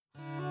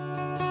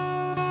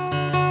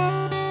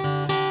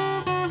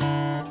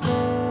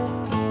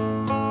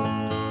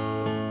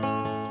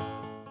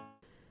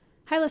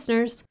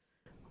listeners.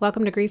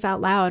 Welcome to Grief Out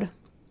Loud.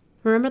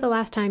 Remember the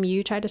last time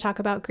you tried to talk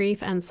about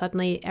grief and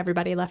suddenly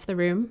everybody left the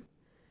room?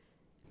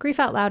 Grief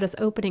Out Loud is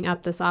opening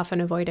up this often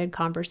avoided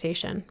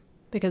conversation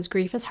because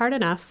grief is hard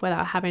enough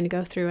without having to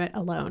go through it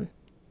alone.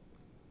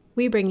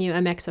 We bring you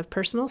a mix of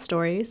personal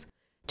stories,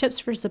 tips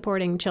for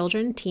supporting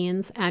children,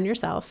 teens, and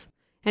yourself,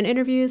 and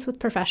interviews with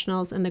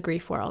professionals in the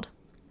grief world.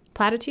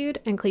 Platitude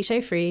and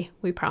cliche-free,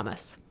 we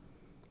promise.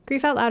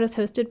 Grief Out Loud is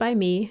hosted by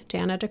me,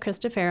 Jana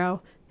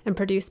DeCristofaro, and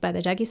produced by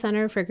the Dougy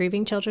Center for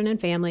Grieving Children and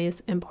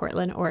Families in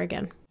Portland,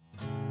 Oregon.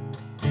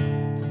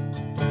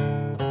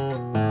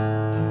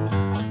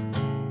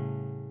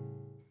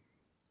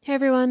 Hey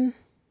everyone.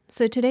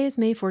 So today is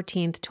May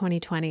 14th,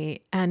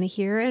 2020, and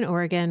here in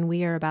Oregon,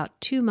 we are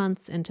about 2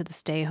 months into the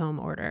stay-home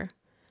order.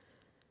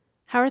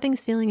 How are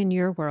things feeling in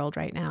your world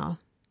right now?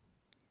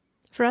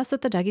 For us at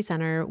the Dougy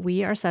Center,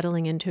 we are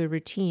settling into a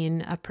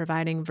routine of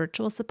providing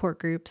virtual support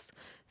groups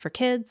for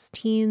kids,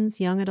 teens,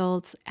 young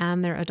adults,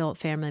 and their adult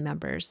family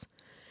members.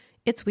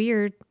 It's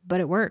weird, but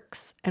it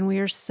works, and we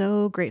are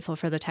so grateful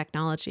for the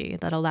technology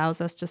that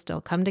allows us to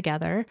still come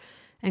together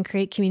and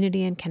create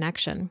community and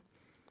connection.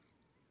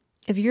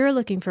 If you're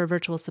looking for a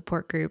virtual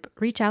support group,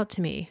 reach out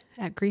to me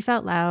at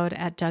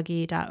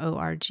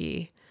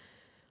griefoutloud@dougy.org.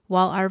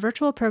 While our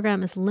virtual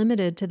program is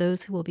limited to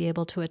those who will be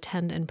able to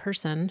attend in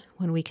person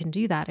when we can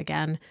do that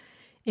again,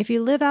 if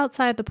you live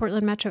outside the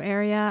Portland metro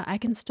area, I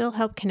can still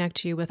help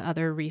connect you with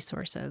other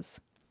resources.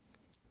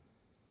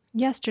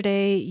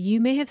 Yesterday,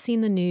 you may have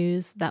seen the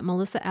news that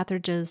Melissa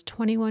Etheridge's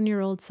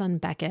 21-year-old son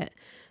Beckett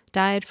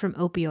died from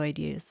opioid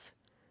use.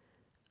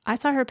 I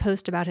saw her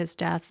post about his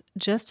death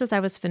just as I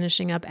was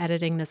finishing up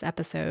editing this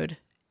episode,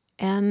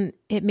 and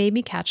it made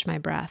me catch my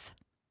breath.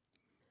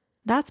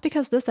 That's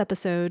because this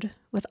episode,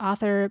 with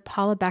author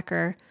Paula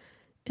Becker,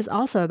 is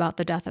also about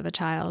the death of a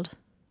child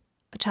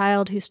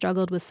who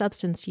struggled with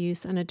substance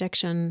use and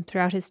addiction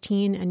throughout his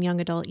teen and young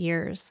adult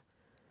years.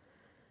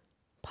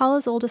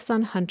 Paula's oldest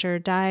son, Hunter,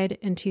 died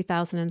in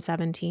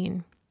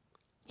 2017.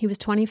 He was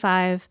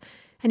 25,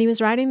 and he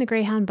was riding the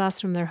Greyhound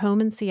bus from their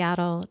home in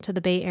Seattle to the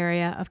Bay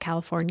Area of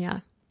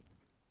California.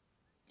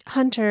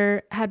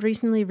 Hunter had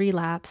recently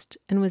relapsed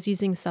and was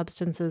using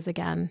substances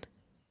again,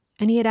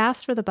 and he had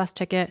asked for the bus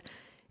ticket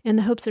in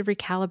the hopes of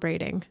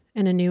recalibrating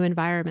in a new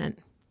environment.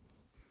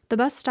 The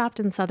bus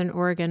stopped in Southern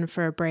Oregon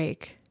for a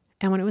break,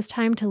 and when it was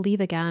time to leave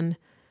again,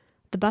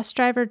 the bus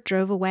driver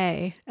drove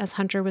away as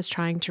Hunter was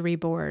trying to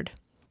reboard.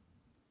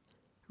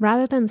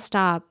 Rather than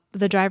stop,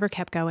 the driver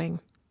kept going,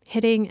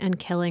 hitting and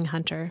killing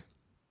Hunter.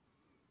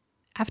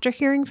 After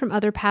hearing from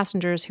other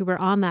passengers who were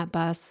on that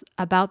bus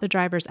about the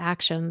driver's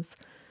actions,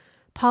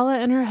 Paula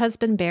and her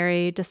husband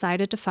Barry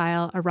decided to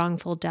file a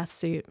wrongful death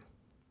suit.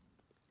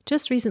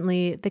 Just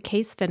recently, the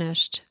case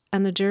finished,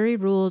 and the jury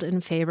ruled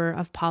in favor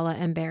of Paula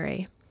and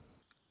Barry.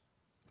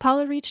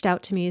 Paula reached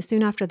out to me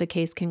soon after the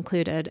case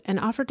concluded and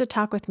offered to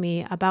talk with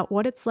me about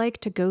what it's like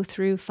to go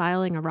through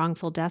filing a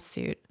wrongful death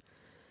suit,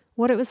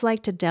 what it was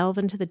like to delve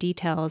into the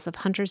details of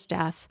Hunter's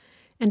death,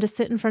 and to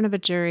sit in front of a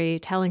jury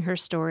telling her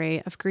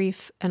story of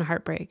grief and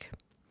heartbreak.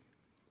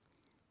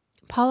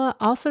 Paula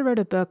also wrote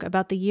a book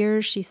about the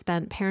years she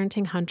spent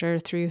parenting Hunter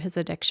through his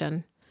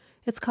addiction.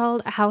 It's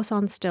called A House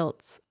on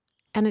Stilts,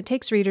 and it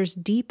takes readers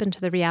deep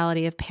into the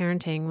reality of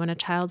parenting when a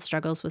child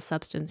struggles with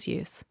substance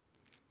use.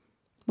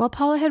 While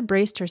Paula had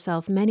braced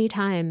herself many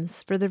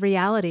times for the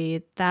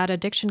reality that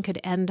addiction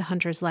could end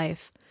Hunter's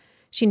life,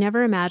 she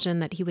never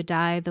imagined that he would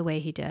die the way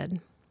he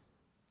did.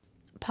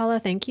 Paula,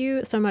 thank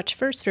you so much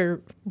first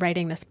for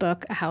writing this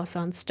book, A House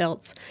on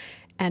Stilts,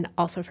 and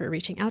also for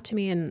reaching out to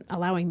me and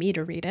allowing me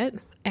to read it,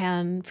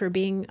 and for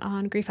being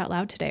on Grief Out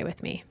Loud today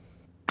with me.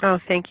 Oh,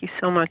 thank you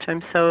so much.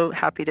 I'm so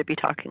happy to be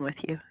talking with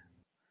you.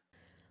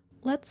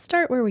 Let's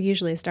start where we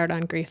usually start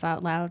on Grief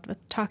Out Loud, with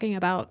talking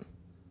about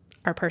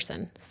our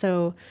person.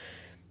 So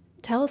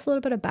tell us a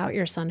little bit about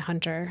your son,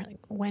 Hunter.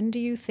 When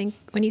you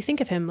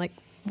think of him,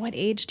 what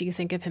age do you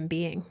think of him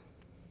being?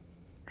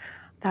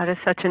 That is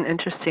such an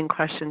interesting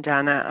question,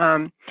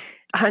 Jana.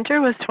 Hunter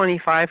was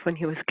 25 when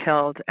he was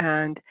killed,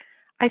 and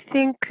I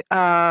think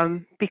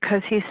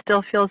because he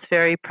still feels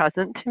very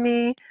present to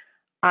me,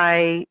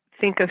 I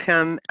think of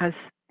him as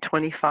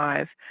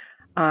 25.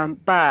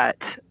 But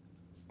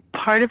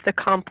part of the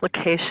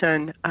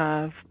complication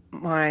of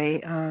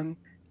my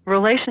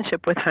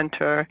relationship with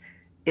Hunter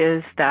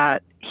is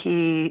that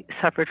he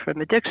suffered from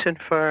addiction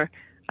for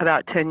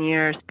about 10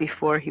 years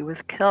before he was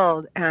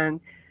killed. And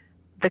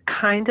the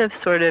kind of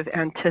sort of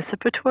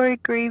anticipatory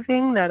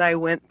grieving that I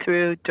went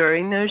through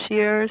during those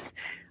years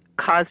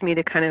caused me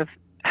to kind of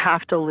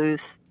have to lose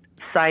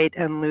sight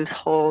and lose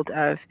hold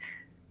of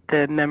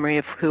the memory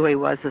of who he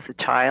was as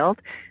a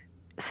child.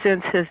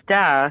 Since his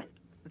death,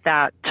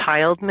 that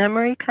child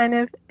memory kind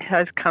of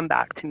has come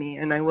back to me.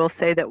 And I will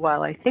say that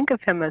while I think of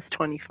him as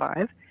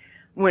 25,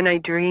 when I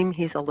dream,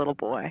 he's a little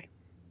boy.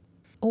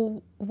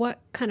 Oh, what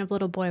kind of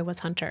little boy was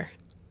Hunter?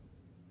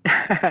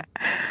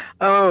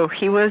 Oh,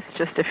 he was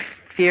just a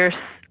fierce,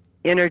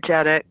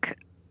 energetic,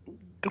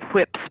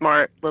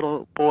 whip-smart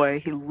little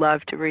boy. He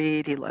loved to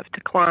read. He loved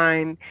to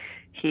climb.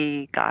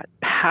 He got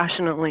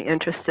passionately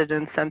interested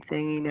in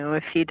something.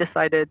 If he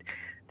decided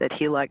that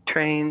he liked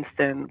trains,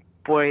 then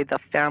boy, the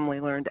family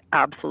learned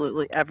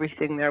absolutely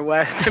everything there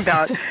was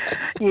about,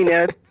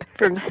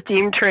 from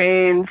steam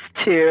trains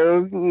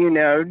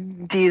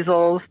to,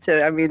 diesels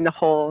to, the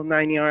whole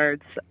 9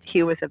 yards.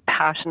 He was a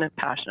passionate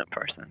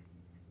person.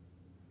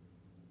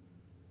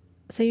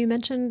 So you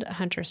mentioned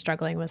Hunter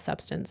struggling with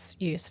substance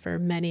use for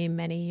many,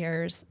 many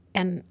years.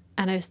 And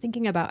I was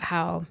thinking about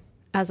how,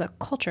 as a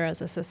culture,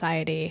 as a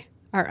society,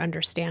 our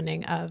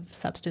understanding of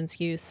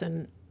substance use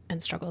and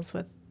struggles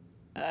with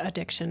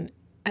addiction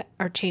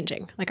are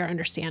changing, like our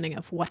understanding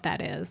of what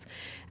that is.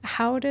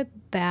 How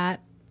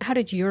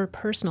did your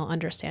personal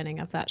understanding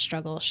of that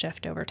struggle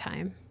shift over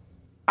time?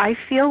 I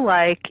feel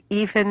like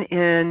even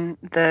in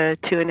the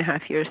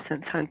 2.5 years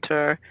since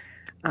Hunter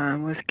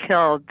was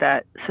killed,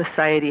 that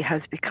society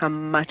has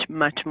become much,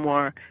 much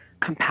more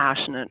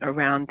compassionate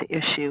around the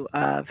issue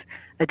of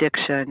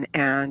addiction,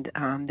 and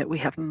that we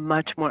have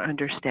much more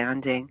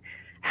understanding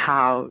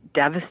how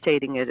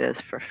devastating it is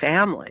for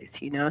families,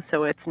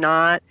 So it's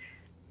not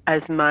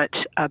as much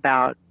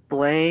about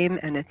blame,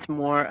 and it's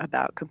more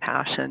about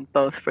compassion,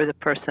 both for the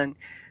person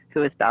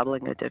who is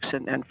battling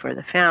addiction and for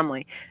the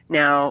family.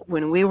 Now,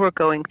 when we were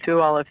going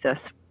through all of this,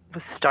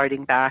 was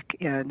starting back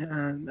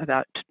in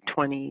about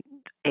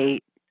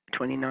 28,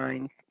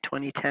 29,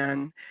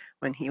 2010,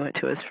 when he went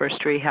to his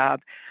first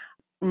rehab,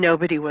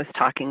 nobody was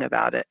talking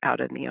about it out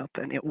in the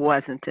open. It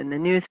wasn't in the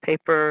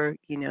newspaper.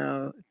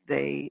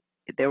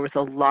 There was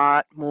a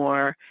lot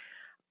more,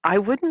 I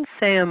wouldn't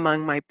say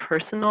among my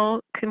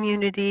personal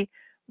community,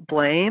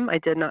 blame. I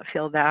did not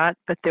feel that,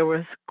 but there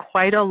was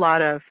quite a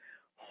lot of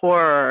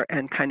horror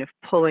and kind of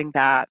pulling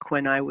back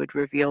when I would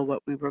reveal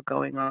what we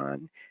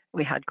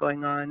had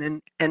going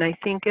on. And I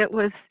think it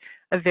was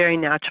a very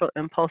natural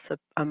impulse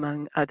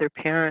among other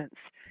parents,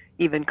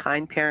 even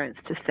kind parents,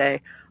 to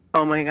say,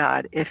 oh my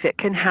God, if it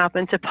can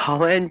happen to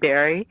Paula and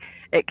Barry,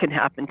 it can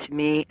happen to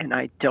me, and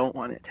I don't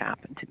want it to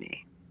happen to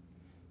me.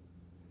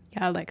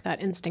 Yeah, like that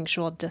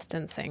instinctual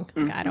distancing.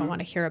 Mm-hmm. I don't want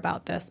to hear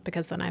about this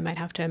because then I might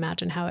have to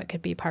imagine how it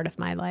could be part of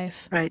my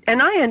life. Right. And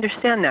I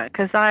understand that,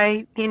 because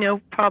I,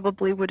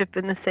 probably would have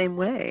been the same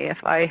way if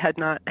I had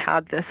not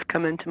had this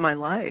come into my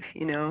life.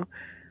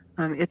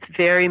 It's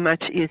very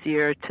much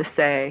easier to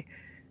say,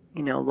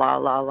 la,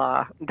 la,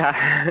 la,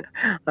 that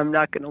I'm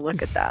not going to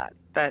look at that.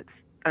 But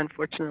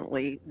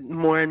unfortunately,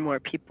 more and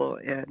more people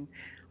in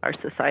our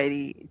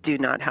society do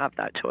not have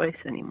that choice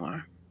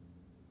anymore.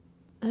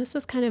 This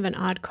is kind of an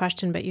odd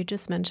question, but you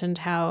just mentioned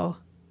how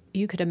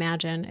you could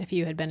imagine if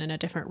you had been in a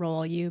different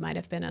role, you might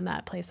have been in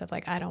that place of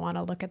like, I don't want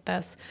to look at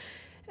this.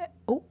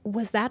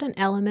 Was that an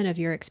element of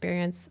your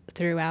experience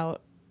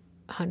throughout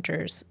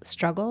Hunter's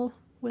struggle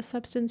with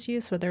substance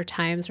use? Were there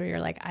times where you're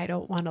like, I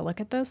don't want to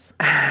look at this?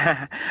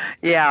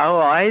 Yeah,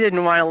 well, I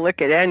didn't want to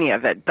look at any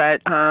of it,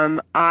 but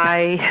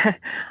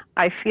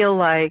I feel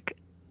like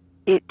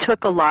it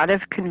took a lot of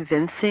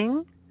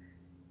convincing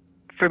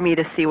for me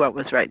to see what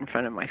was right in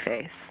front of my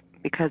face,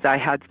 because I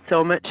had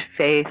so much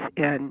faith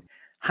in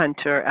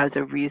Hunter as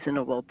a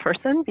reasonable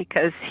person,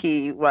 because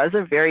he was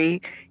a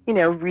very,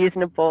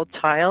 reasonable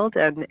child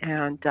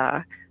and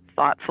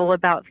thoughtful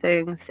about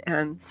things.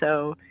 And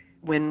so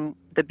when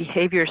the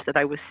behaviors that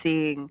I was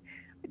seeing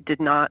did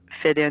not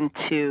fit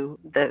into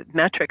the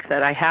metrics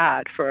that I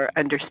had for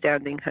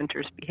understanding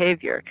Hunter's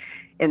behavior,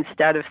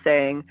 instead of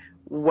saying,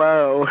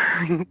 whoa,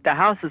 the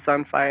house is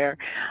on fire,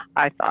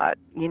 I thought,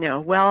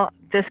 well,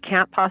 this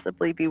can't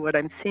possibly be what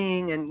I'm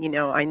seeing. And,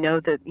 I know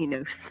that,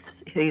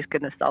 he's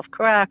going to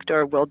self-correct,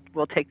 or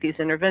we'll take these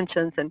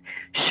interventions, and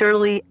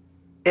surely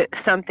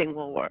something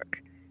will work.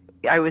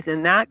 I was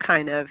in that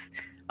kind of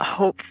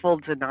hopeful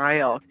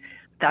denial.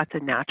 That's a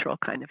natural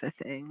kind of a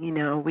thing.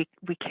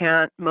 We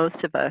can't,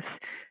 most of us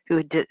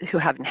who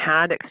haven't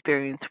had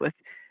experience with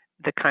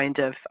the kind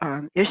of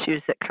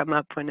issues that come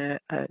up when a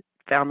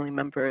family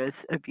member is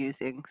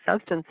abusing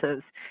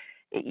substances,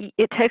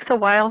 it takes a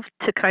while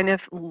to kind of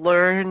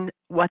learn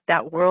what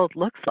that world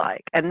looks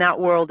like. And that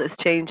world is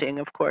changing,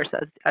 of course,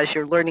 as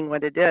you're learning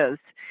what it is.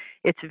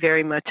 It's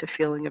very much a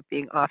feeling of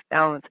being off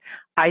balance.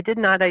 I did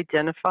not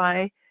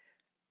identify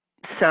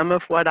some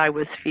of what I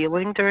was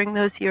feeling during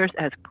those years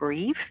as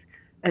grief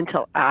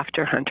until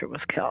after Hunter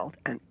was killed.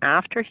 And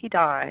after he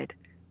died,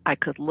 I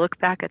could look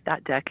back at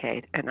that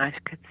decade and I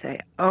could say,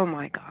 oh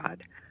my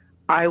God,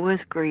 I was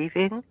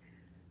grieving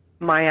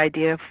my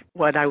idea of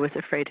what I was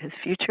afraid his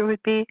future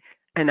would be,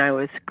 and I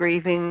was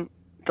grieving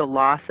the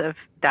loss of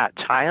that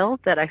child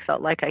that I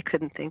felt like I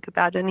couldn't think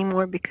about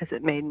anymore because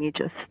it made me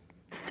just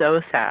so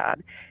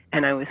sad.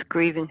 And I was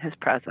grieving his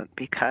present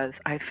because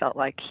I felt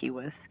like he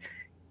was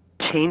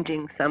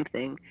changing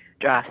something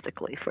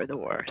drastically for the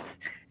worse.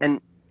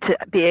 And to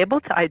be able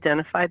to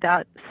identify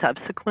that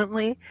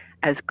subsequently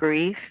as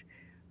grief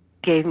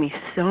gave me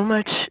so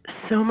much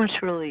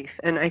relief.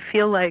 And I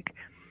feel like,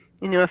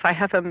 if I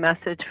have a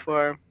message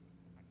for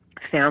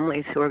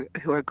families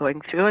who are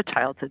going through a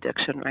child's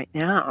addiction right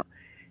now,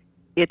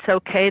 it's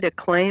okay to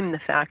claim the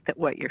fact that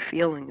what you're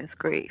feeling is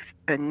grief,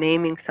 and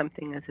naming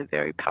something is a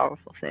very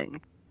powerful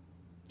thing.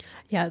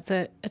 Yeah, it's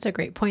a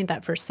great point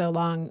that for so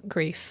long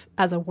grief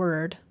as a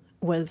word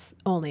was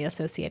only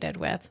associated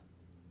with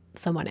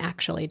someone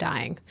actually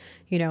dying,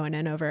 and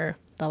then over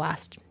the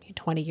last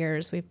 20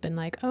 years we've been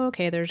like, oh,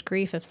 okay, there's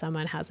grief if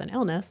someone has an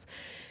illness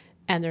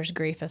and there's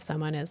grief if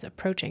someone is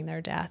approaching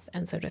their death.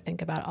 And so to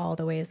think about all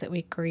the ways that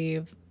we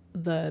grieve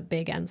the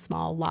big and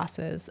small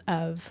losses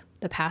of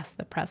the past,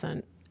 the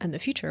present, and the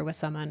future with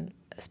someone,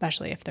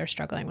 especially if they're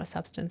struggling with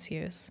substance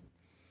use.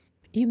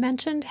 You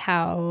mentioned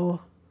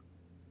how,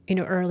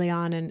 early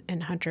on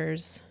in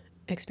Hunter's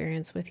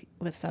experience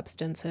with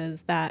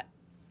substances that,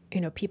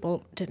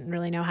 people didn't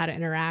really know how to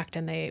interact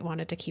and they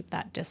wanted to keep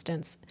that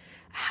distance.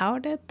 How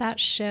did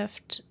that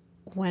shift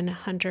when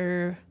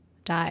Hunter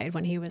died,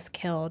 when he was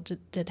killed?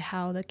 Did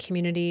how the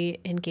community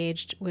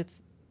engaged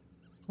with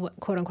what,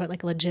 quote unquote,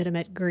 like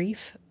legitimate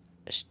grief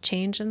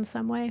change in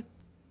some way?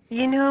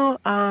 There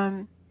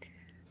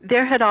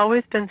had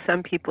always been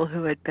some people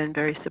who had been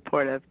very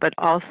supportive, but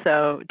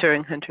also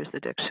during Hunter's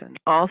addiction.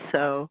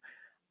 Also,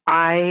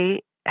 I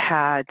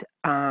had,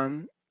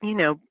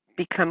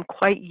 become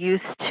quite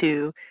used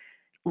to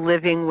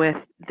living with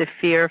the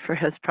fear for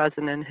his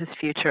present and his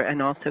future,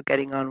 and also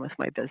getting on with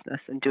my business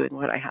and doing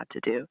what I had to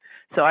do.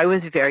 So I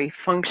was very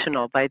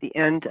functional. By the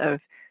end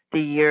of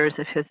the years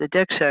of his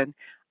addiction,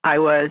 I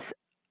was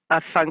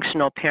a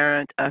functional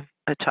parent of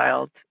a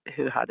child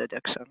who had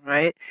addiction,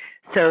 right?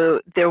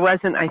 So there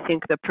wasn't, I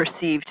think, the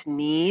perceived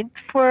need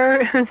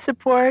for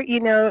support,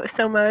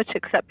 so much,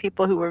 except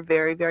people who were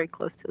very, very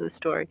close to the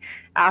story.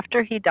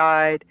 After he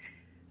died,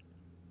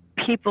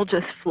 people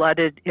just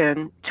flooded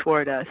in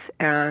toward us,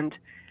 and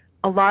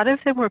a lot of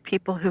them were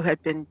people who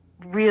had been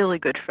really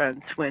good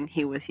friends when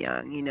he was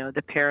young,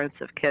 the parents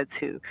of kids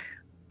who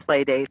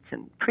play dates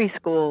and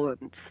preschool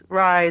and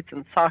rides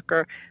and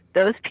soccer.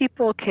 Those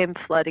people came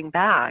flooding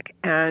back,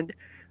 and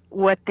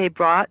what they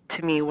brought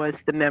to me was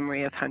the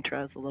memory of Hunter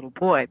as a little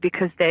boy,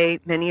 because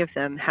many of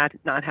them had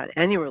not had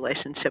any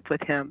relationship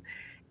with him,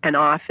 and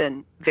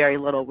often very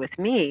little with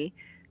me,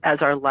 as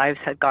our lives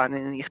had gone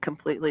in these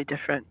completely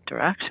different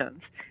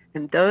directions.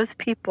 And those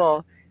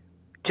people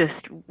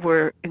just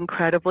were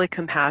incredibly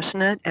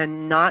compassionate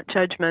and not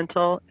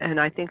judgmental, and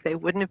I think they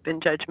wouldn't have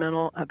been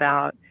judgmental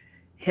about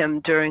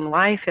him during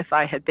life if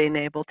I had been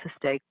able to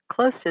stay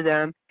close to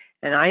them.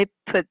 And I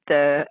put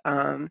the,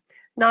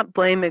 not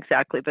blame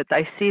exactly, but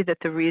I see that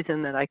the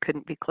reason that I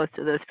couldn't be close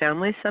to those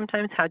families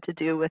sometimes had to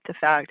do with the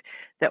fact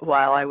that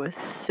while I was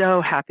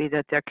so happy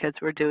that their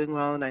kids were doing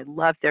well and I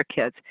loved their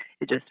kids,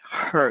 it just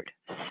hurt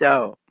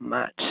so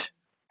much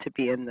to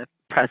be in the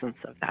presence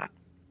of that.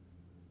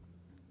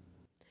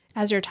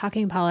 As you're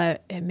talking, Paula,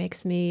 it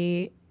makes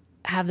me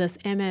have this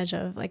image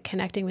of like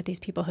connecting with these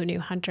people who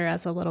knew Hunter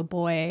as a little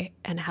boy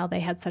and how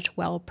they had such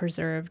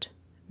well-preserved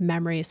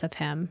memories of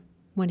him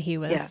when he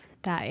was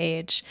that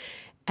age,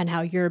 and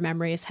how your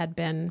memories had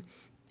been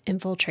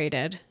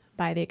infiltrated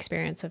by the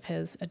experience of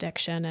his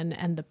addiction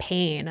and the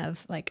pain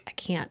of like, I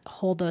can't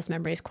hold those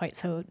memories quite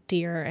so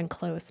dear and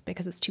close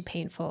because it's too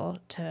painful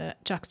to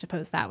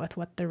juxtapose that with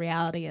what the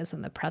reality is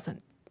in the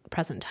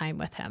present time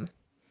with him.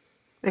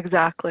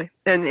 Exactly,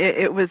 and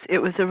it was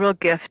a real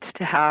gift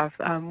to have.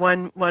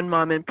 One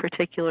mom in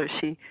particular,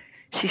 she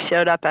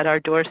showed up at our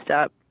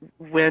doorstep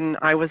when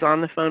I was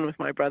on the phone with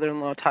my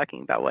brother-in-law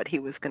talking about what he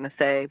was going to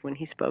say when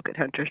he spoke at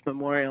Hunter's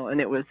memorial, and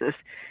it was this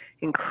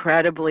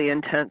incredibly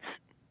intense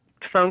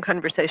phone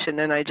conversation.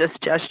 And I just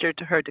gestured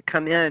to her to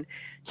come in.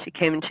 She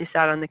came and she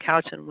sat on the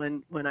couch,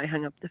 and when I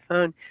hung up the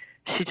phone,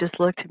 she just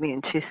looked at me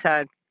and she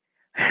said,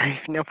 I don't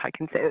even know if I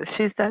can say this.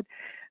 She said,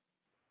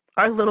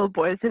 "Our little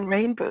boys in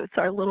rain boots,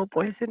 our little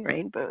boys in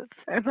rain boots."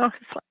 And I was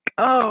like,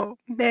 oh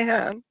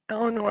man,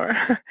 Eleanor,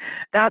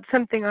 that's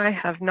something I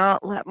have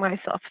not let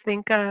myself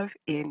think of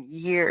in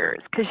years.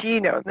 Because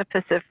in the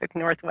Pacific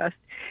Northwest,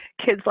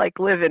 kids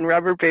live in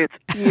rubber boots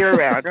year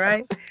round,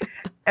 right?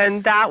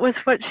 And that was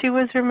what she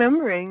was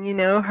remembering,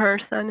 her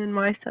son and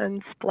my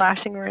son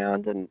splashing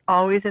around and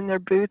always in their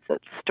boots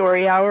at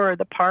story hour or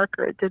the park,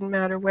 or it didn't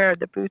matter where.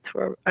 The boots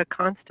were a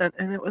constant.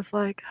 And it was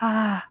like,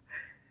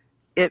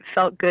 it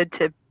felt good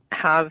to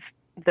have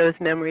those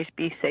memories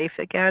be safe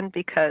again,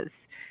 because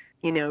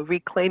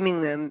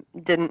reclaiming them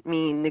didn't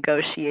mean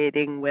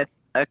negotiating with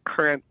a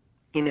current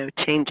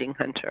changing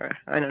Hunter.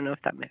 I don't know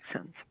if that makes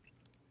sense.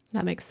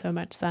 That makes so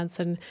much sense.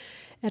 And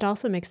it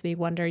also makes me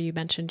wonder, you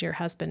mentioned your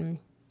husband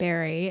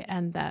Barry,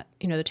 and that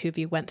the two of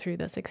you went through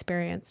this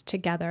experience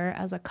together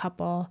as a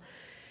couple.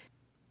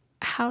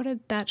 How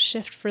did that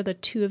shift for the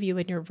two of you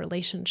in your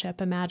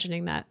relationship,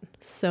 imagining that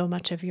so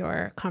much of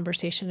your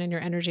conversation and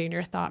your energy and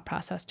your thought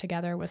process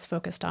together was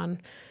focused on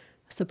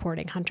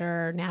supporting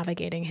Hunter,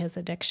 navigating his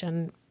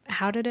addiction?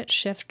 How did it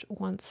shift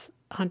once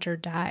Hunter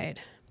died?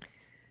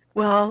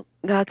 Well,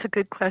 that's a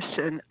good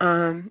question.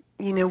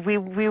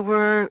 We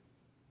were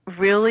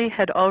really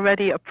had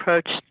already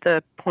approached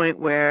the point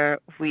where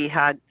we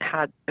had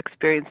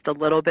experienced a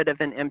little bit of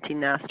an empty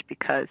nest,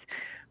 because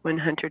when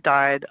Hunter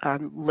died,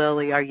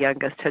 Lily, our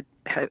youngest, had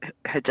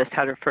just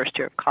had her first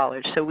year of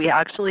college. So we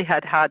actually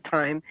had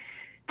time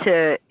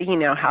to,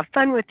 have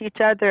fun with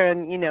each other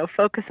and,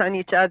 focus on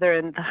each other.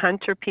 And the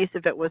Hunter piece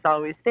of it was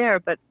always there.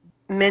 But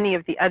many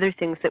of the other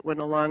things that went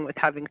along with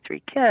having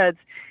 3 kids,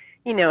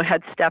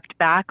 had stepped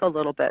back a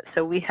little bit.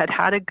 So we had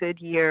a good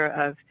year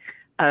of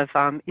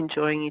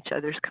enjoying each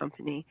other's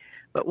company.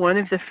 But one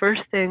of the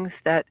first things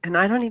that, and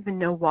I don't even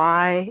know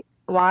why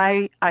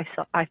I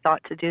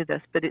thought to do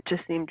this, but it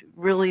just seemed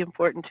really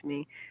important to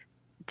me.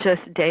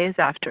 Just days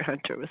after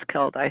Hunter was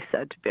killed, I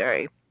said to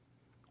Barry,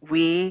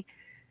 we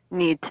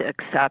need to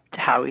accept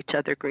how each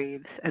other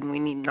grieves, and we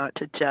need not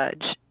to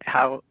judge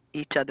how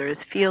each other is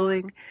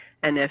feeling.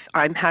 And if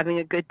I'm having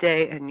a good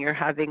day and you're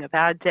having a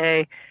bad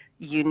day,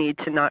 you need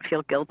to not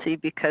feel guilty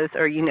because,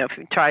 or, if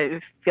you try to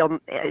feel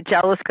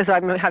jealous because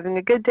I'm having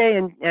a good day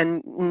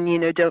and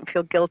don't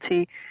feel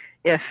guilty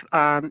if,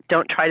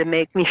 don't try to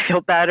make me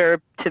feel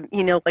better to,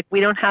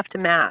 we don't have to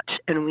match.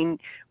 And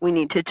we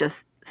need to just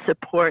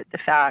support the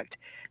fact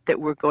that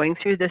we're going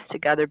through this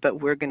together,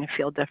 but we're going to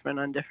feel different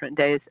on different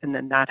days. And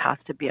then that has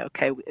to be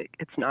okay.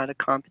 It's not a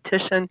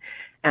competition.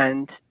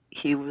 And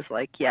he was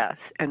like, yes.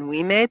 And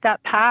we made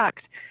that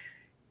pact.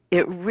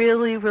 It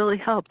really, really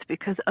helped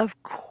because, of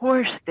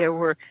course, there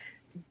were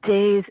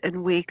days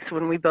and weeks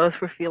when we both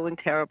were feeling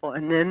terrible.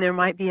 And then there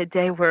might be a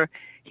day where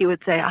he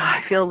would say,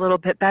 I feel a little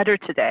bit better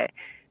today.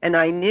 And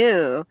I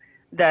knew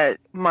that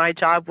my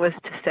job was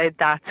to say,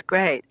 that's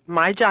great.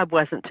 My job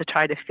wasn't to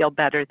try to feel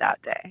better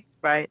that day,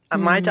 right?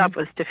 My job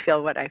was to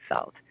feel what I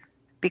felt.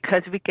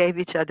 Because we gave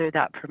each other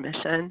that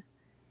permission,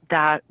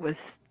 that was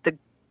the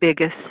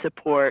biggest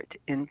support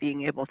in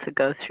being able to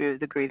go through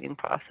the grieving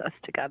process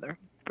together,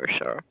 for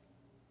sure.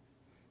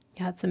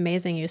 Yeah, it's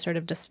amazing. You sort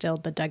of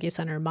distilled the Dougy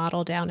Center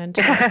model down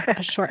into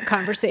a short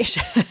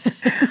conversation.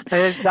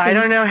 I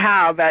don't know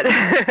how, but...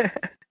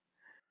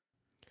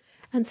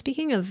 And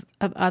speaking of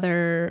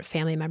other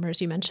family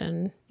members, you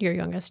mentioned your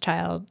youngest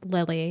child,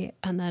 Lily,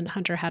 and then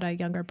Hunter had a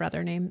younger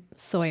brother named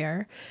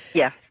Sawyer.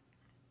 Yes.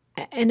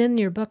 And in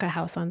your book, A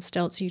House on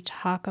Stilts, you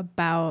talk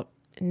about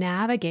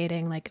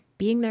navigating, like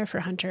being there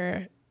for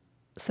Hunter,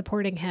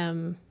 supporting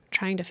him,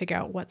 trying to figure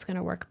out what's going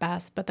to work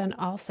best, but then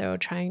also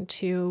trying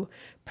to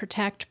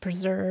protect,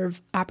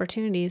 preserve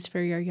opportunities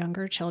for your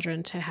younger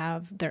children to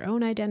have their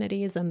own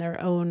identities and their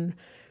own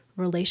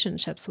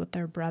relationships with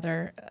their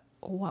brother.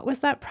 What was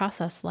that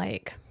process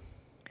like?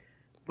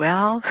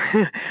 Well,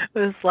 it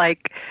was like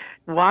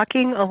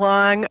walking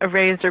along a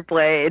razor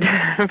blade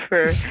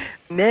for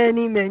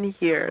many, many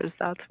years.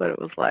 That's what it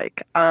was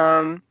like.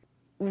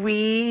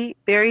 Barry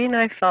and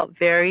I felt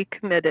very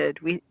committed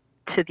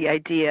to the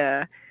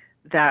idea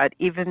that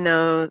even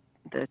though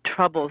the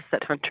troubles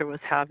that Hunter was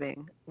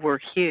having were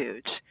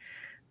huge,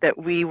 that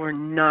we were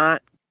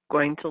not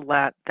going to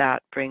let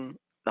that bring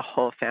the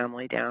whole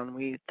family down.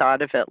 We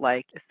thought of it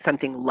like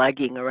something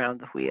lugging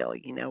around the wheel.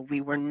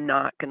 We were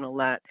not going to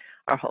let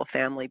our whole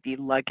family be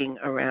lugging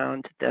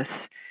around this,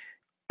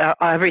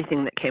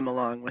 everything that came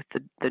along with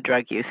the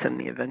drug use and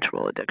the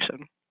eventual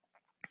addiction.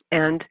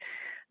 And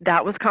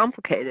that was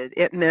complicated.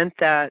 It meant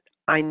that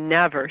I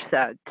never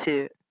said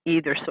to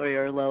either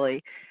Sawyer or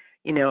Lily,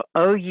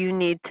 oh, you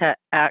need to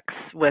X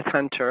with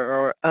Hunter,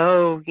 or,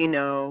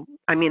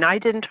 I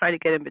didn't try to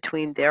get in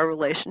between their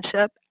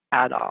relationship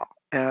at all.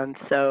 And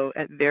so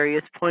at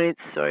various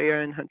points,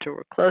 Sawyer and Hunter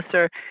were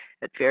closer.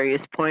 At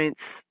various points,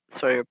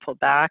 Sawyer pulled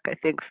back, I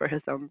think, for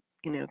his own,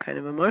 kind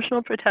of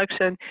emotional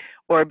protection,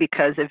 or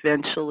because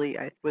eventually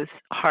it was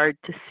hard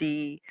to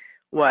see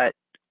what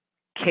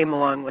came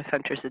along with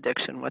Hunter's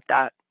addiction, what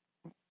that,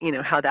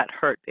 how that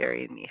hurt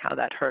Barry and me, how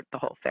that hurt the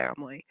whole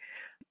family.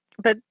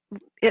 But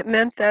it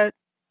meant that,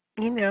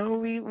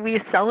 we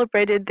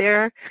celebrated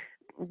their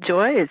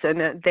joys,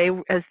 and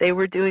as they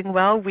were doing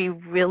well, we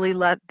really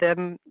let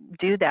them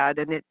do that.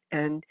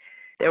 And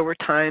there were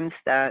times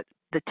that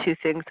the two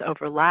things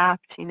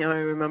overlapped. I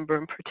remember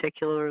in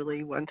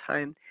particularly one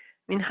time,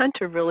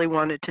 Hunter really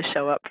wanted to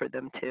show up for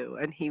them too,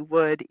 and he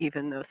would,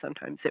 even though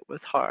sometimes it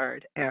was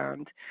hard.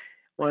 And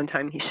one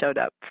time he showed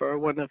up for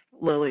one of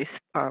Lily's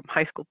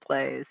high school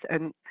plays,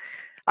 and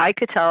I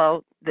could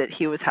tell that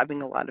he was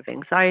having a lot of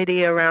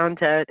anxiety around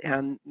it,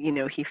 and,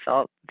 he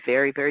felt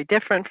very, very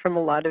different from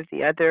a lot of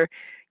the other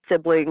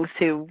siblings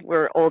who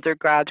were older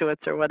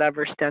graduates or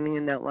whatever, standing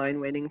in that line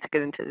waiting to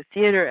get into the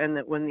theater. And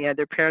that when the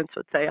other parents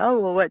would say, oh,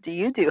 well, what do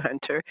you do,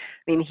 Hunter?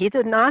 He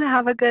did not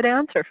have a good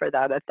answer for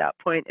that at that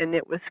point, and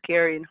it was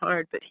scary and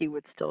hard, but he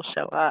would still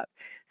show up.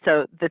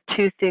 So the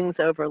two things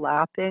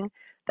overlapping,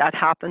 that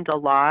happened a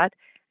lot.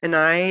 And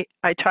I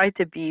tried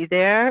to be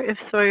there if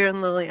Sawyer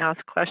and Lily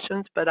asked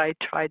questions, but I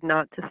tried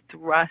not to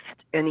thrust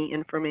any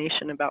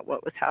information about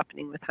what was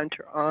happening with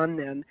Hunter on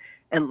them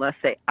unless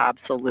they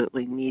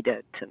absolutely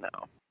needed to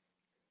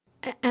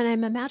know. And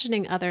I'm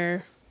imagining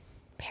other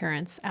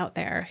parents out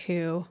there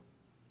who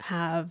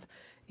have,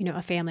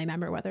 a family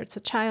member, whether it's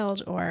a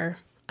child or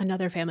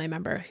another family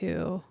member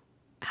who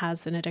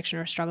has an addiction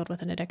or struggled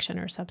with an addiction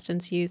or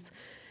substance use,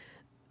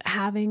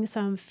 having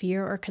some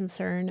fear or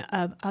concern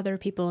of other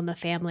people in the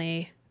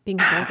family being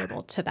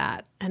vulnerable to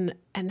that. And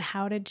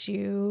how did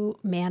you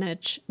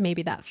manage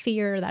maybe that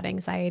fear, that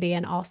anxiety,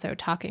 and also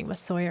talking with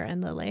Sawyer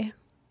and Lily?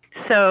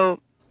 So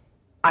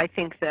I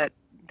think that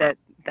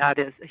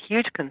is a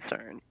huge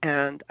concern,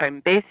 and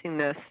I'm basing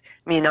this.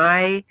 I mean,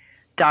 I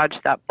dodged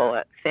that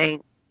bullet,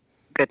 thank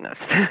goodness,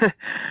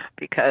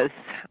 because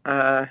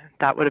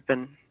that would have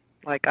been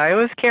like I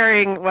was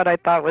carrying what I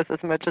thought was as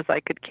much as I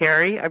could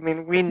carry. I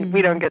mean,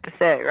 we don't get to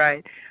say,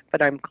 right?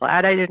 But I'm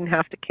glad I didn't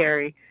have to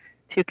carry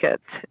two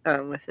kids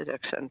with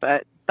addiction,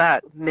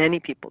 but many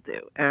people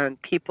do,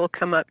 and people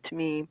come up to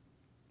me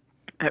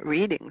at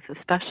readings,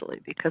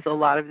 especially because a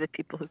lot of the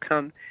people who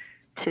come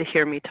to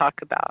hear me talk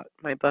about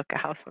my book, A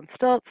House on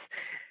Stilts,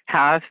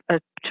 have a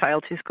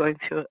child who's going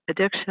through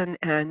addiction,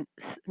 and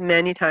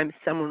many times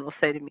someone will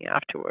say to me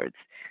afterwards,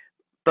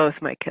 both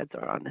my kids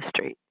are on the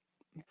street.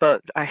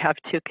 But I have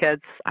two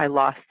kids. I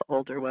lost the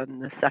older one.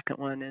 The second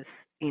one is,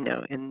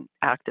 in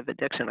active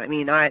addiction. I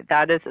mean,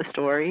 that is a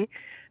story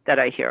that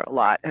I hear a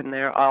lot. And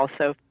there are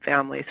also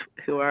families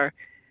who are,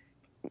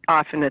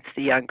 often it's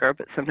the younger,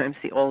 but sometimes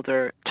the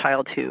older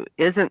child who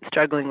isn't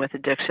struggling with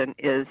addiction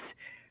is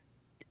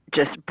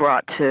just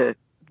brought to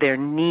their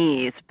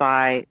knees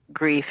by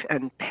grief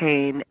and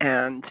pain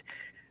and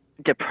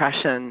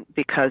depression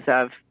because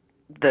of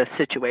the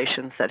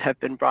situations that have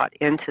been brought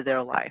into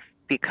their life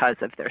because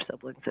of their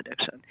siblings'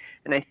 addiction.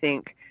 And I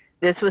think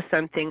this was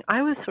something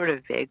I was sort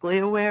of vaguely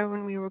aware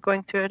when we were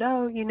going through it.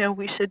 Oh,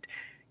 we should,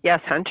 yes,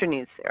 Hunter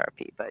needs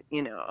therapy, but,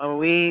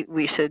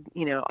 we should,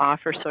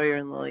 offer Sawyer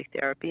and Lily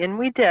therapy. And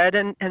we did,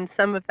 and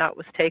some of that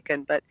was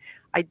taken, but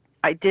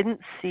I didn't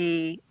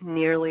see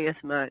nearly as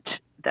much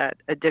that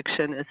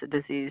addiction is a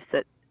disease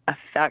that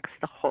affects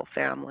the whole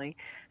family,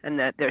 and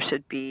that there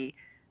should be,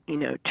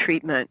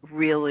 treatment,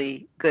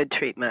 really good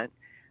treatment,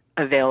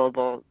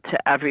 available to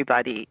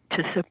everybody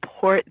to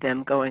support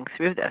them going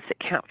through this. It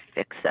can't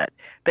fix it,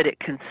 but it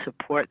can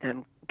support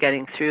them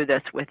getting through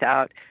this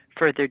without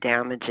further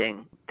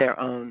damaging their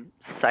own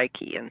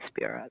psyche and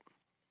spirit.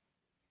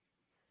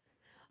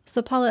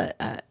 So, Paula,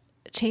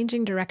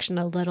 changing direction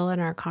a little in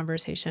our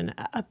conversation,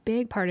 a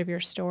big part of your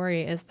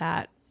story is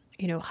that,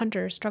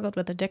 Hunter struggled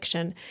with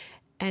addiction,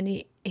 and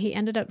he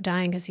ended up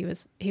dying because he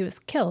was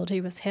killed. He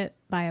was hit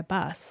by a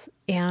bus,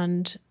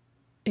 and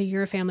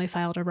your family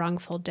filed a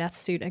wrongful death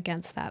suit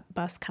against that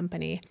bus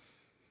company,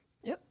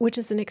 which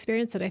is an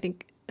experience that I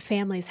think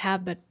families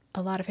have, but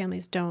a lot of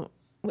families don't.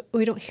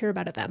 We don't hear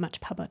about it that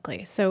much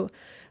publicly. So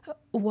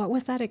what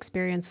was that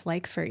experience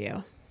like for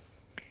you?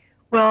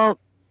 Well,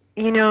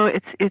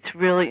 it's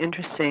really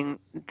interesting.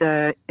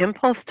 The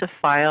impulse to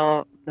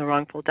file the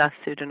wrongful death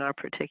suit in our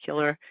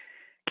particular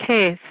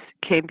case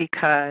came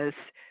because,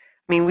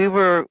 we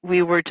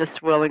were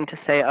just willing to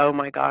say, oh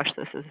my gosh,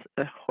 this is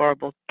a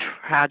horrible,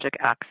 tragic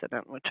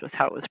accident, which was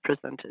how it was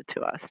presented to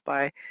us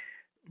by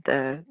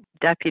the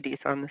deputies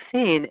on the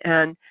scene.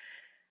 And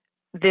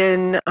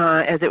then,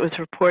 as it was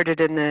reported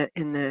in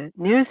the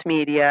news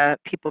media,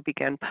 people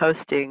began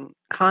posting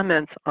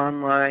comments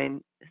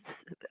online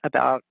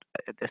about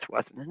this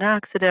wasn't an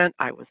accident.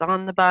 I was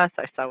on the bus.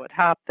 I saw what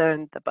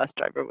happened. The bus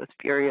driver was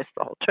furious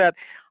the whole trip.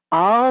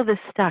 All this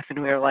stuff,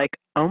 and we were like,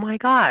 oh my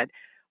God,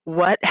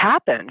 what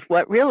happened?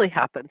 What really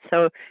happened?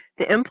 So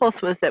the impulse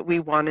was that we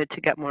wanted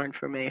to get more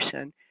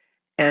information.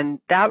 And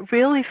that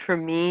really, for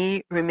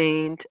me,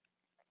 remained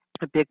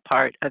a big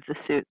part of the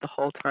suit the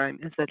whole time,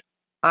 is that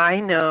I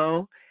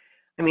knew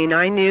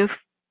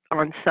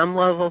on some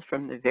level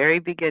from the very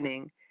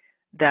beginning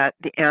that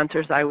the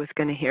answers I was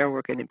going to hear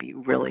were going to be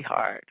really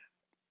hard.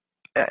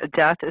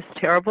 Death is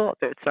terrible.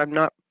 I'm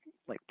not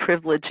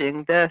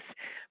privileging this,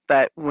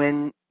 but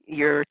when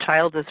your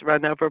child is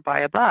run over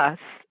by a bus,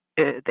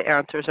 the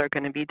answers are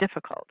going to be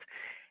difficult.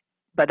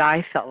 But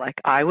I felt like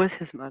I was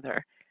his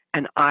mother,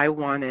 and I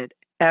wanted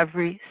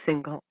every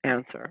single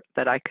answer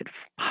that I could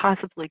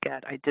possibly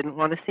get. I didn't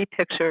want to see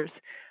pictures,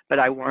 but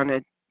I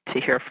wanted to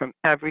hear from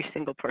every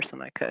single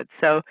person I could.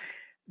 So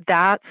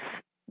that's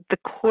the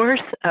course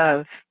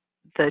of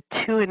the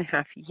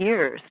 2.5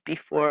 years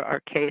before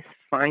our case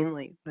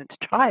finally went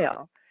to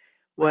trial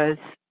was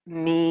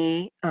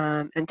me,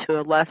 and to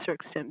a lesser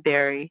extent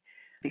Barry,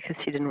 because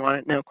he didn't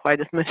want to know quite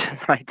as much as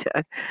I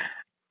did,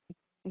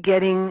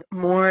 getting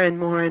more and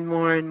more and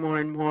more and more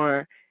and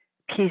more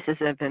pieces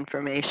of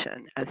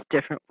information as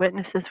different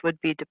witnesses would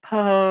be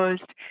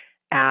deposed,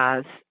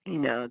 as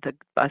the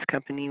bus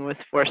company was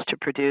forced to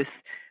produce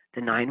the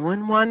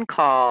 911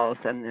 calls,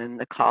 and then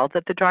the call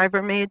that the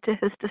driver made to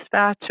his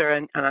dispatcher,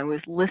 and I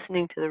was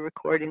listening to the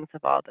recordings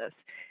of all this.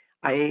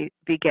 I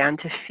began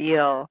to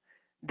feel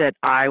that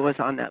I was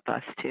on that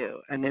bus too,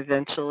 and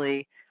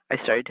eventually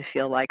I started to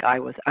feel like I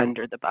was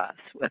under the bus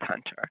with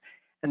Hunter.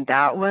 And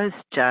that was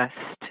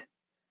just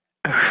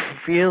a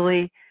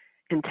really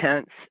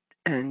intense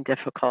and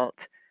difficult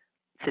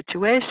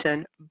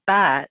situation,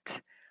 but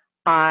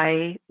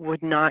I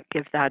would not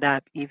give that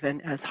up, even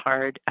as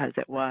hard as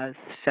it was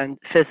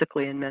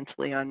physically and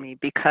mentally on me,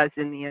 because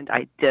in the end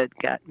I did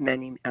get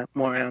many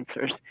more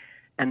answers,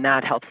 and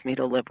that helps me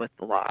to live with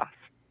the loss.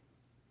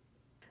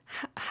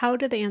 How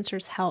do the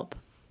answers help?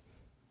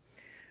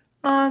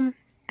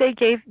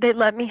 They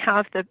let me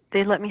have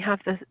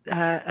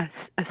a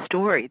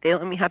story. They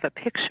let me have a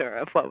picture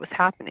of what was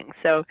happening.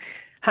 So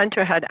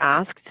Hunter had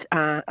asked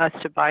us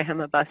to buy him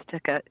a bus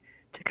ticket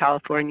to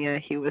California.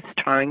 He was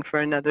trying for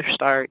another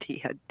start. He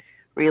had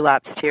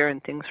relapsed here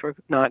and things were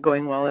not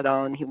going well at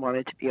all, and he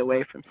wanted to be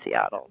away from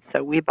Seattle.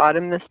 So we bought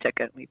him this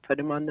ticket. We put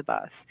him on the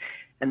bus.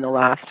 And the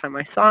last time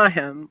I saw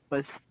him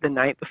was the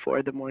night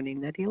before the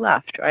morning that he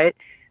left, right?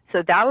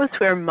 So that was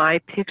where my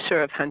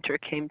picture of Hunter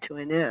came to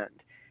an end.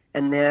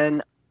 And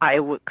then I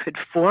could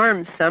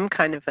form some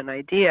kind of an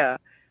idea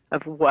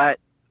of what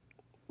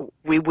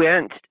we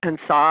went and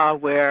saw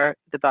where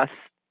the bus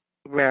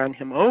ran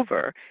him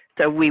over.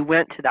 So we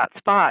went to that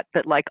spot.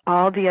 But like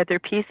all the other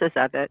pieces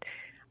of it,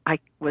 I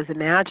was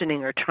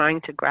imagining or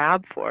trying to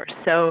grab for.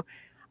 So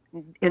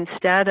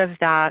instead of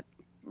that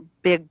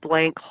big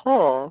blank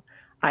hole,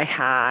 I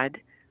had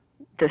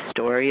the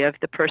story of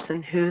the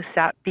person who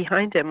sat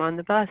behind him on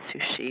the bus, who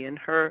she and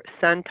her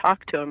son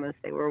talked to him as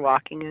they were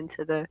walking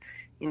into the,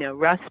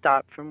 rest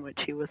stop from which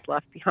he was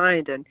left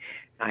behind. And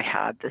I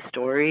had the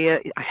story,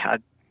 I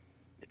had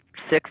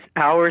 6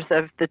 hours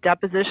of the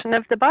deposition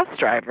of the bus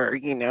driver,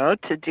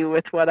 to do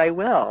with what I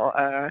will.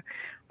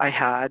 I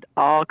had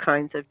all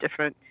kinds of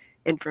different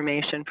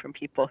information from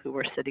people who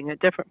were sitting at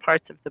different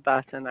parts of the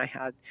bus, and I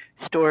had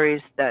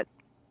stories that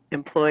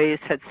employees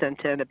had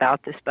sent in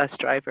about this bus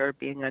driver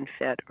being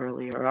unfit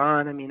earlier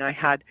on. I mean, I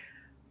had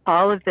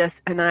all of this,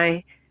 and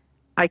I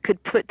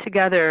could put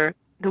together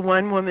the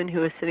one woman who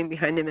was sitting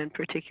behind him in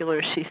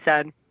particular. She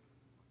said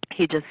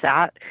he just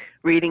sat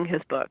reading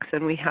his books,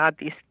 and he had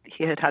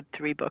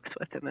 3 books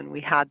with him, and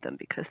we had them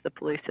because the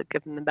police had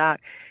given them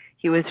back.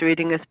 He was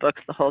reading his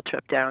books the whole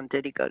trip down.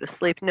 Did he go to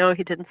sleep? No,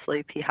 he didn't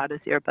sleep. He had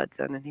his earbuds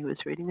in, and he was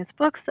reading his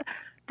books.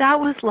 That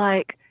was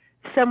like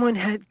someone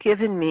had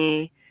given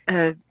me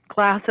a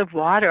glass of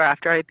water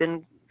after I'd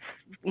been,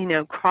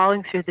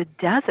 crawling through the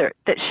desert,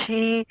 that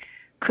she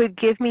could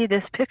give me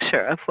this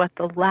picture of what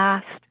the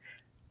last,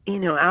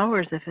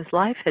 hours of his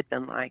life had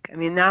been like. I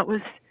mean,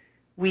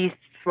 we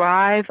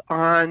thrive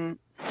on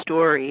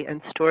story,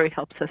 and story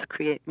helps us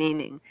create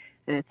meaning.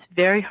 And it's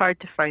very hard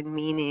to find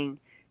meaning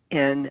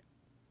in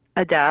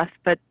a death,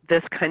 but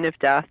this kind of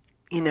death,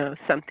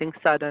 something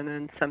sudden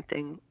and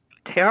something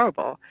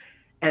terrible.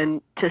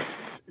 And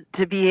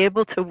to be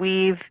able to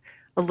weave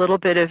a little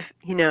bit of,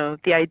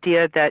 the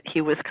idea that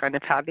he was kind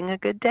of having a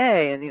good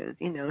day, and he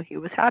was, he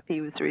was happy,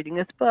 he was reading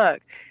his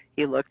book,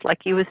 he looked like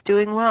he was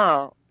doing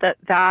well,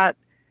 that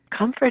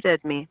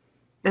comforted me.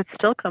 It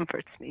still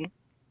comforts me.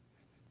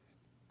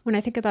 When I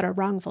think about a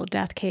wrongful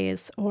death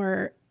case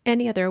or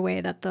any other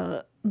way that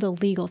the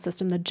legal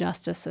system, the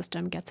justice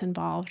system gets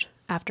involved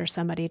after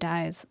somebody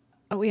dies,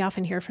 we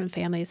often hear from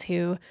families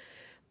who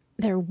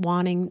they're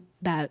wanting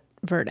that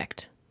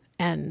verdict.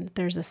 And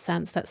there's a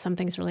sense that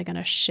something's really going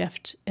to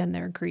shift in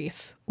their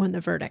grief when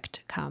the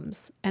verdict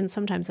comes. And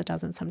sometimes it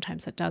doesn't,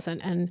 sometimes it doesn't.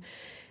 And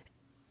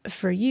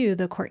for you,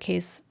 the court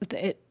case,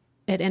 it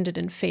ended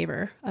in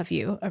favor of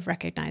you, of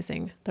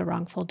recognizing the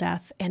wrongful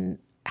death. And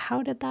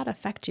how did that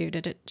affect you?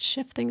 Did it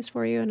shift things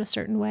for you in a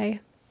certain way?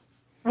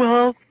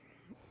 Well,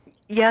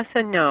 yes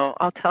and no.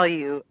 I'll tell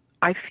you,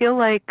 I feel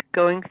like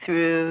going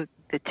through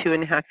the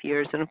 2.5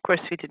 years, and of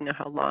course we didn't know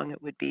how long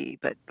it would be,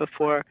 but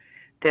before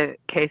the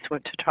case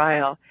went to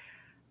trial,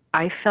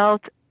 I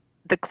felt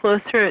the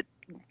closer it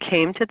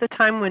came to the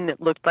time when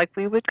it looked like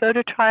we would go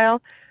to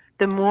trial,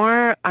 the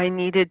more I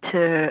needed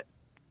to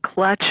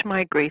clutch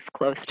my grief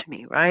close to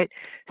me, right?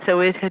 So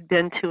it had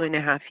been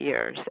 2.5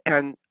 years,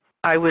 and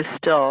I was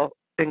still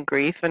in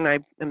grief, and I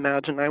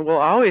imagine I will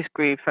always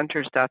grieve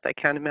Hunter's death. I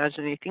can't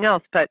imagine anything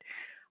else. But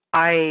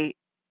I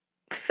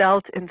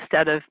felt,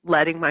 instead of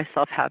letting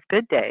myself have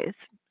good days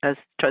as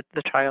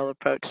the trial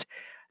approached,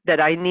 that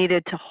I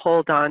needed to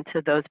hold on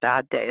to those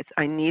bad days.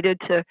 I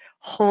needed to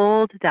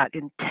hold that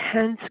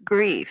intense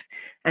grief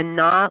and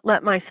not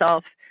let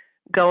myself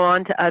go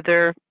on to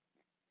other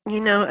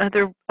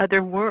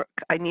work.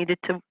 I needed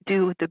to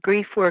do the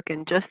grief work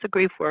and just the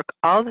grief work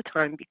all the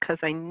time, because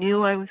I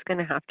knew I was going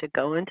to have to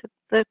go into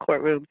the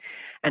courtroom,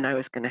 and I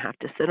was going to have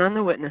to sit on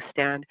the witness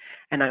stand,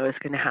 and I was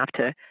going to have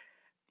to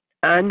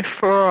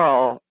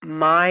unfurl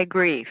my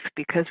grief,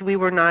 because we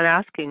were not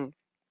asking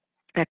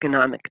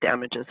economic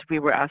damages. We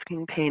were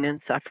asking pain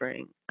and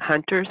suffering,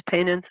 Hunter's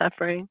pain and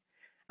suffering,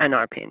 and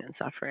our pain and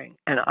suffering.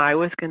 And I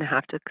was going to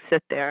have to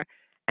sit there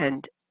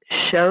and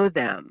show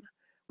them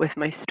with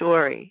my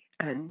story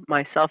and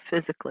myself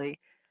physically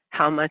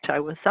how much I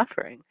was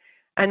suffering.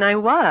 And I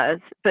was,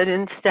 but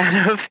instead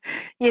of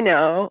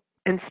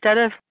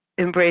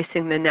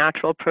embracing the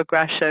natural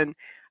progression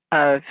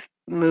of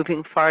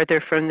moving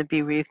farther from the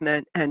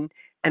bereavement and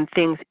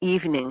things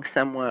evening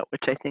somewhat,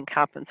 which I think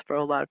happens for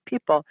a lot of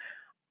people,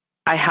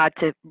 I had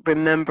to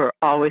remember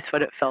always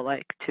what it felt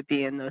like to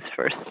be in those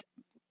first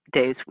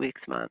days,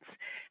 weeks, months.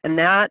 And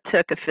that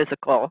took a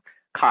physical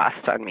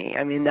cost on me.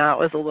 I mean, that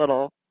was a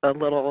little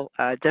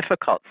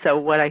difficult. So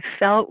what I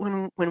felt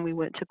when we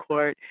went to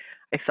court,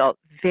 I felt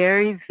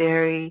very,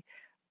 very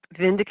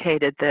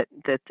vindicated that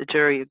the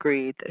jury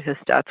agreed that his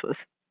death was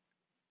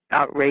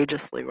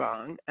outrageously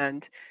wrong.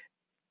 And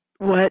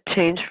what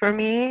changed for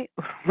me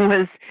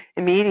was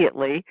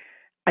immediately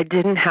I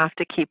didn't have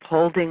to keep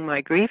holding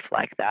my grief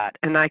like that,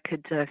 and I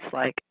could just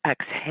like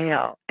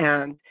exhale,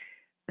 and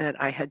that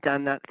I had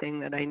done that thing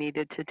that I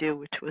needed to do,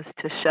 which was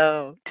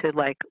to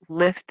like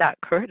lift that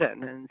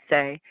curtain and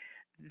say,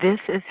 this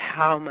is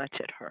how much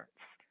it hurts.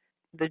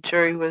 The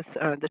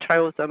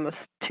trial was almost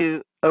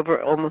 2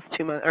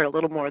 months, or a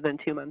little more than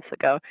 2 months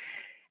ago.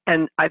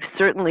 And I've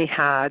certainly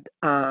had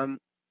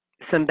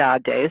some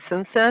bad days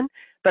since then,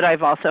 but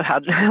I've also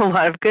had a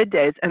lot of good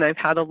days. And I've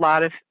had a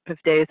lot of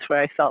days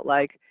where I felt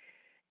like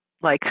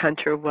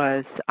Hunter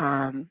was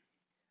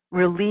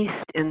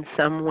released in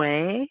some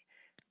way.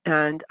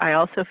 And I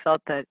also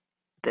felt that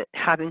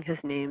having his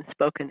name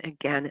spoken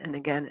again and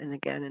again and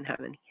again, and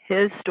having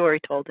his story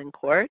told in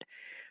court,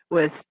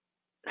 was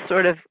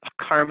sort of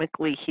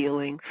karmically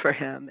healing for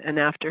him. And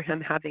after him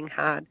having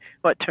had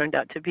what turned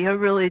out to be a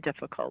really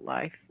difficult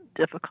life,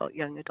 difficult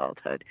young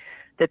adulthood,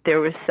 that there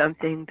was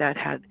something that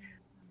had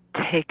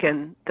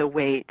taken the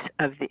weight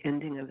of the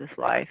ending of his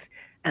life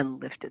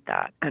and lifted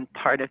that. And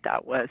part of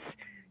that was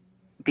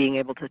being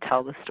able to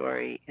tell the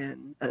story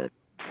in a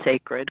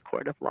sacred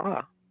court of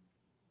law.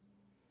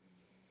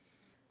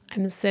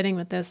 I'm sitting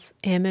with this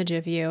image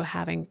of you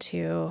having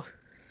to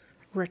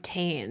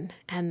retain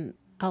and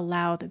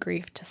allow the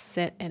grief to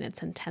sit in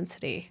its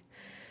intensity,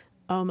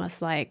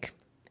 almost like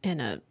in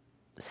a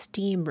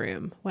steam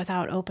room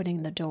without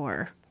opening the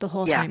door the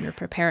whole time you're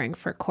preparing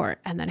for court,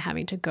 and then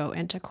having to go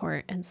into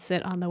court and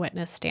sit on the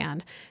witness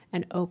stand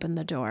and open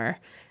the door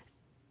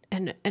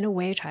and in a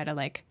way try to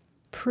like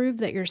prove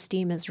that your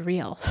steam is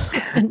real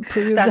and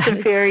prove That's that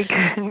a very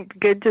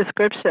good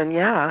description.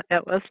 Yeah,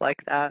 it was like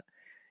that.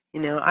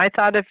 I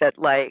thought of it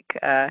like,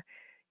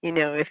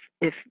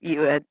 if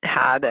you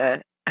had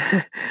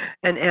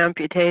an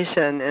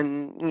amputation,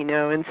 and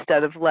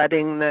instead of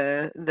letting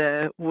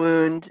the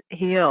wound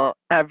heal,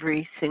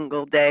 every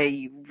single day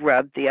you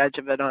rub the edge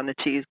of it on a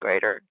cheese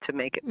grater to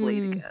make it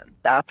bleed again.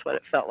 That's what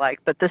it felt like.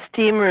 But the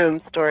steam room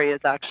story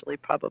is actually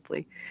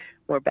probably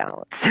more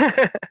balanced.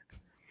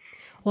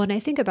 Well, and I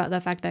think about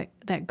the fact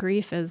that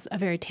grief is a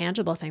very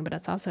tangible thing, but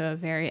it's also a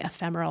very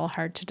ephemeral,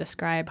 hard to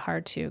describe,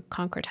 hard to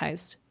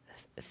concretize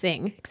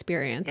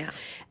experience.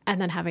 And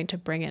then having to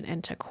bring it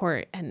into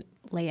court and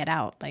lay it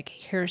out, like,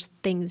 here's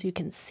things you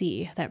can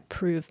see that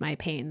prove my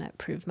pain, that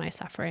prove my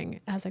suffering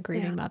as a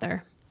grieving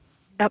mother.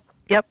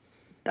 Yep.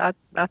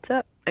 That's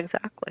it.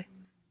 Exactly.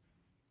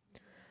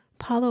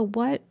 Paula,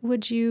 what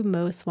would you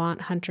most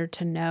want Hunter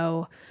to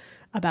know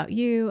about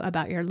you,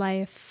 about your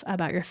life,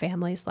 about your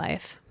family's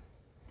life?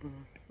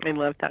 I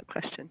love that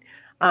question.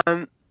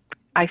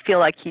 I feel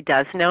like he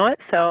does know it,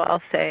 so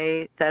I'll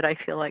say that I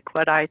feel like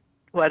what I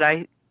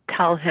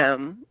tell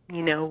him,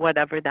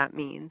 whatever that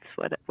means,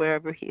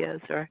 wherever he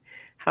is or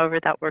however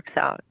that works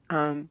out,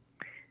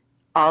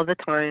 all the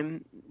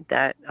time,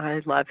 that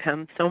I love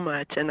him so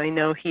much. And I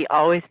know he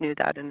always knew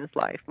that in his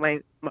life.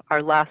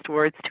 Our last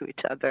words to each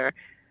other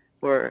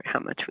were how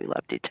much we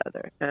loved each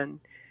other. And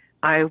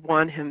I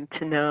want him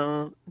to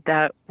know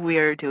that we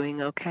are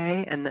doing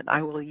okay, and that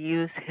I will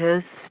use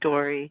his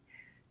story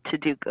to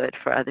do good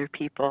for other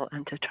people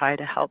and to try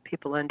to help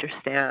people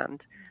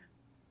understand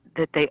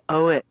that they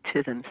owe it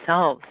to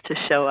themselves to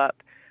show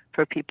up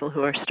for people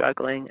who are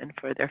struggling and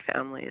for their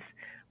families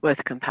with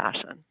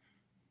compassion.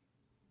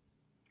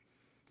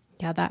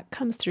 Yeah, that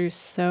comes through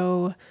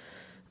so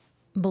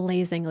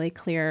blazingly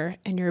clear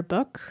in your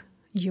book.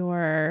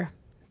 The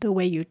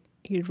way you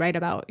write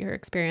about your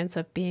experience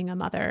of being a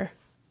mother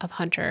of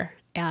Hunter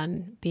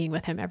and being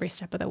with him every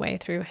step of the way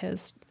through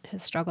his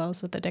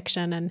struggles with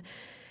addiction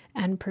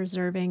and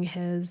preserving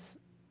his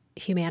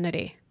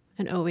humanity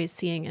and always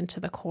seeing into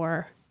the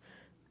core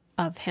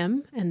of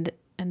him and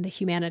the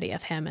humanity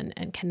of him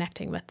and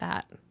connecting with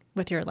that,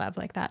 with your love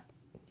like that.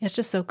 It's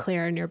just so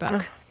clear in your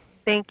book. Oh,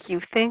 thank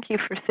you. Thank you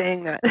for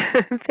saying that.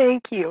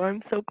 Thank you.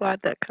 I'm so glad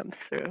that comes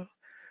through.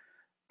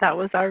 That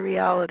was our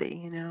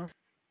reality,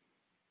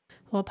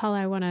 Well,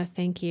 Paula, I want to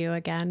thank you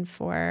again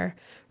for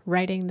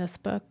writing this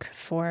book,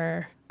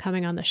 for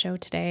coming on the show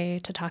today,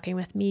 to talking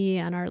with me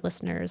and our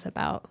listeners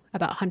about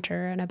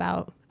Hunter and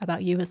about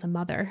you as a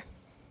mother.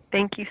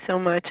 Thank you so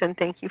much, and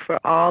thank you for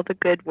all the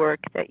good work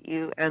that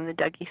you and the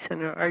Dougy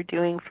Center are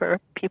doing for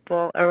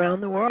people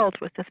around the world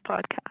with this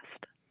podcast.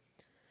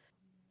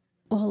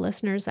 Well,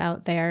 listeners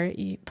out there,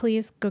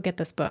 please go get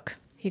this book.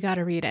 You got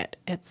to read it.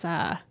 It's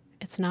not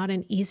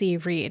an easy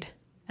read.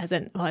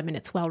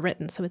 It's well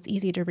written, so it's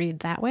easy to read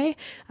that way.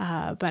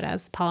 But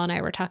as Paul and I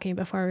were talking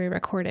before we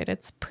recorded,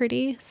 it's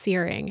pretty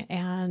searing.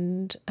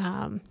 And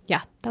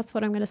that's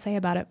what I'm going to say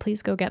about it.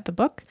 Please go get the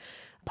book.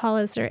 Paul,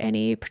 is there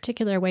any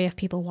particular way if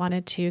people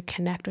wanted to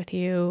connect with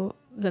you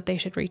that they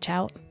should reach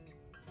out?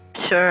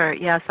 Sure.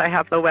 Yes, I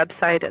have a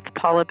website. It's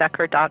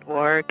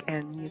paulabecker.org,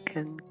 and you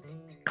can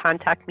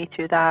contact me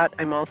through that.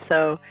 I'm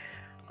also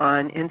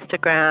on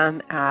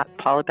Instagram at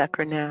Paula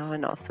Becker Now,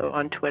 and also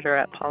on Twitter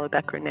at Paula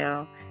Becker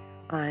Now.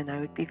 And I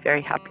would be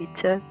very happy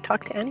to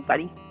talk to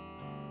anybody.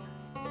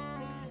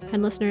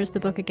 And listeners, the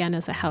book again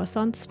is A House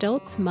on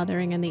Stilts,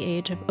 Mothering in the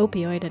Age of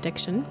Opioid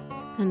Addiction.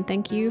 And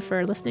thank you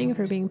for listening,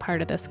 for being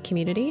part of this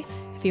community.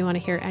 If you want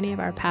to hear any of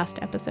our past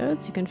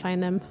episodes, you can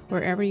find them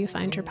wherever you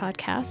find your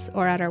podcasts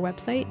or at our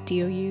website,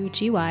 dougy.org.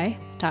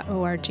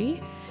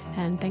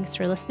 And thanks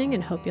for listening,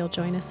 and hope you'll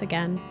join us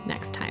again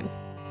next time.